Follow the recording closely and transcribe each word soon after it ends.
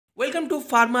Welcome to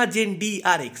PharmaGen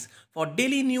DRX. For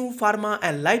daily new pharma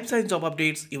and life science job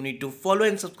updates, you need to follow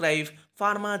and subscribe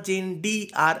PharmaGen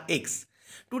DRX.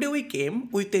 Today we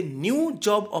came with a new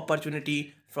job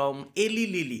opportunity from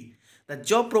Eli Lilly. The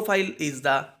job profile is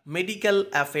the medical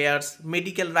affairs,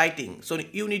 medical writing. So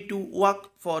you need to work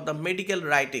for the medical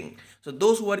writing. So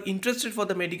those who are interested for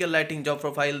the medical writing job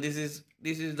profile, this is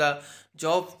the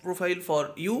job profile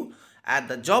for you. And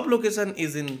the job location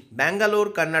is in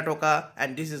Bangalore, Karnataka,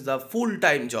 and this is the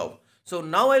full-time job. So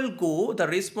now I'll go the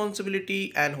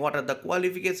responsibility and what are the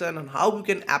qualifications and how you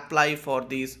can apply for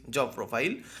this job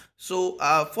profile. So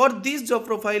for this job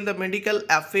profile, the medical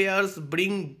affairs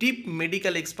bring deep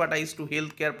medical expertise to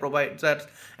healthcare providers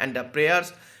and the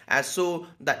payers. So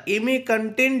the MA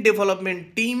content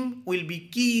development team will be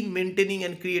key in maintaining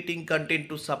and creating content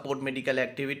to support medical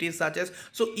activities such as,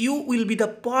 so you will be the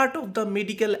part of the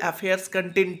medical affairs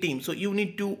content team. So you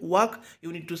need to work,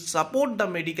 you need to support the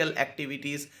medical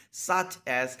activities such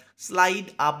as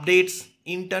slide updates,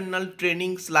 internal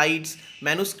training slides,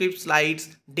 manuscript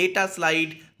slides, data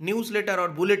slide, newsletter or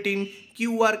bulletin,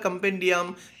 QR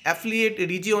compendium, affiliate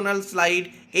regional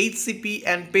slide, HCP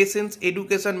and patients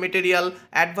education material,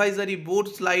 advisory board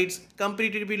slides,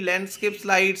 competitive landscape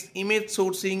slides, image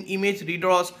sourcing, image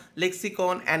redraws,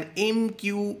 lexicon, and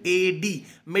MQAD,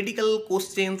 medical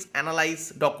questions analyze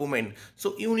document.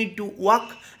 So you need to work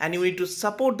and you need to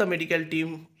support the medical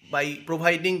team by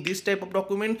providing this type of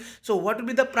document. So what will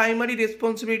be the primary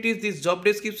responsibilities? This job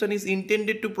description is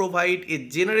intended to provide a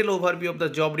general overview of the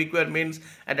job requirements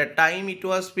at the time it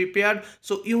was prepared.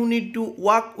 So you need to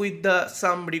work with the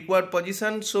some required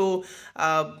position. So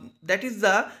that is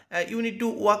the you need to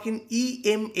work in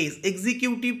EMS,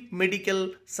 executive medical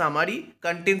summary,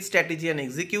 content strategy and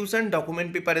execution,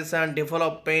 document preparation,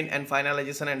 development and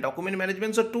finalization, and document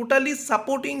management. So totally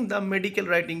supporting the medical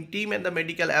writing team and the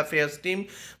medical affairs team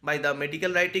by the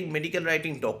medical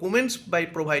writing documents, by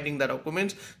providing the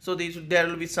documents. So there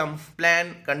will be some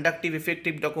plan, conductive,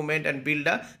 effective document, and build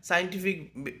a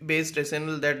scientific based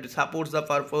rationale that supports the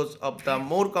purpose of the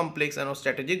more complex and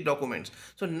strategic documents.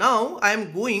 So now I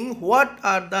am going what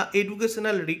are the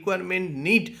educational requirement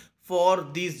need for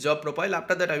this job profile.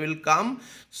 After that I will come.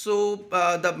 So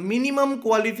the minimum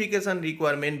qualification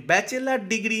requirement: bachelor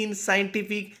degree in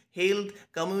scientific, health,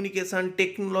 communication,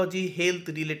 technology, health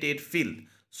related field.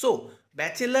 So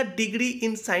bachelor degree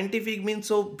in scientific means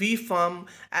so B Pharm,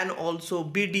 and also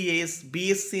BDS,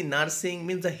 BSc nursing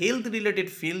means the health related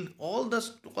field. All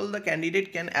the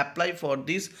candidate can apply for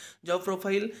this job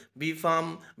profile. B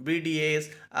Pharm,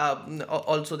 BDS,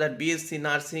 also that BSc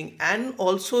nursing, and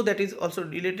also that is also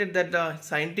related that the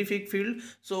scientific field.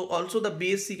 So also the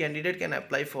BSc candidate can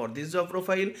apply for this job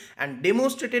profile, and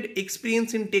demonstrated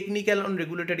experience in technical and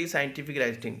regulatory scientific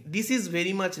writing. This is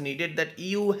very much needed, that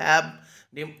you have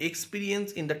the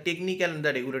experience in the technical and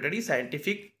the regulatory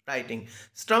scientific writing,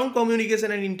 strong communication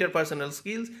and interpersonal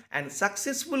skills, and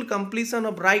successful completion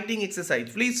of writing exercise.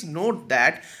 Please note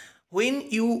that when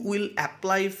you will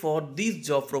apply for this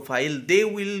job profile, they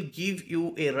will give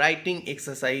you a writing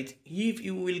exercise. If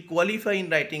you will qualify in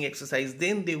writing exercise,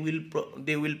 then they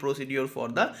will proceed you for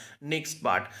the next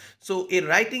part. So a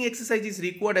writing exercise is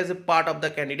required as a part of the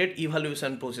candidate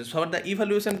evaluation process. For the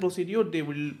evaluation procedure, they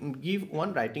will give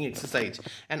one writing exercise.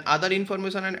 And other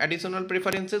information and additional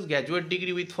preferences: graduate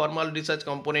degree with formal research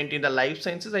component in the life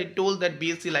sciences. I told that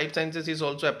BSc life sciences is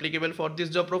also applicable for this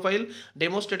job profile.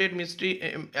 Demonstrated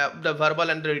the verbal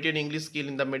and the written English skill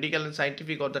in the medical and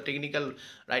scientific or the technical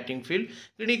writing field.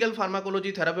 Clinical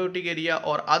pharmacology, therapeutic area,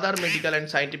 or other medical and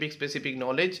scientific specific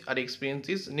knowledge or experience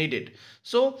is needed.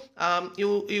 So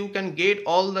you can get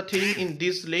all the thing in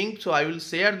this link. So I will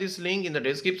share this link in the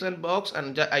description box,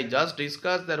 and I just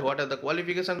discussed that what are the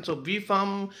qualifications. So B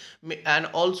Pharm and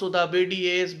also the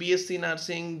BDS, BSc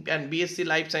nursing and BSc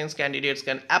life science candidates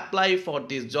can apply for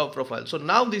this job profile. So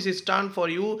now this is time for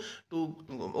you to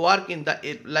work in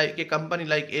the like a company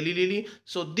like Eli Lilly.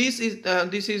 So this is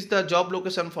the job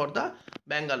location for the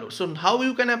Bangalore. So how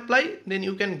you can apply? Then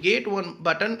you can get one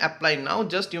button, apply now.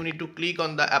 Just you need to click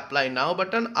on the apply now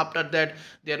button. After that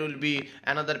there will be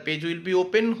another page will be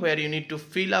open where you need to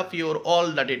fill up your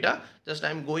all the data. Just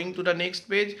I'm going to the next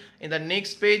page. In the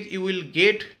next page you will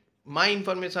get my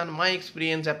information, my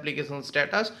experience, application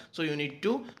status. So you need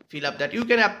to fill up that. You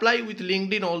can apply with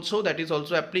LinkedIn also, that is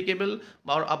also applicable,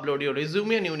 or upload your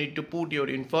resume and you need to put your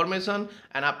information,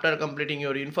 and after completing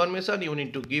your information you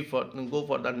need to go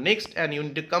for the next, and you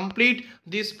need to complete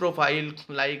this profile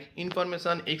like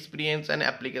information, experience and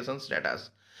application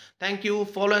status. Thank you.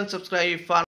 Follow and subscribe.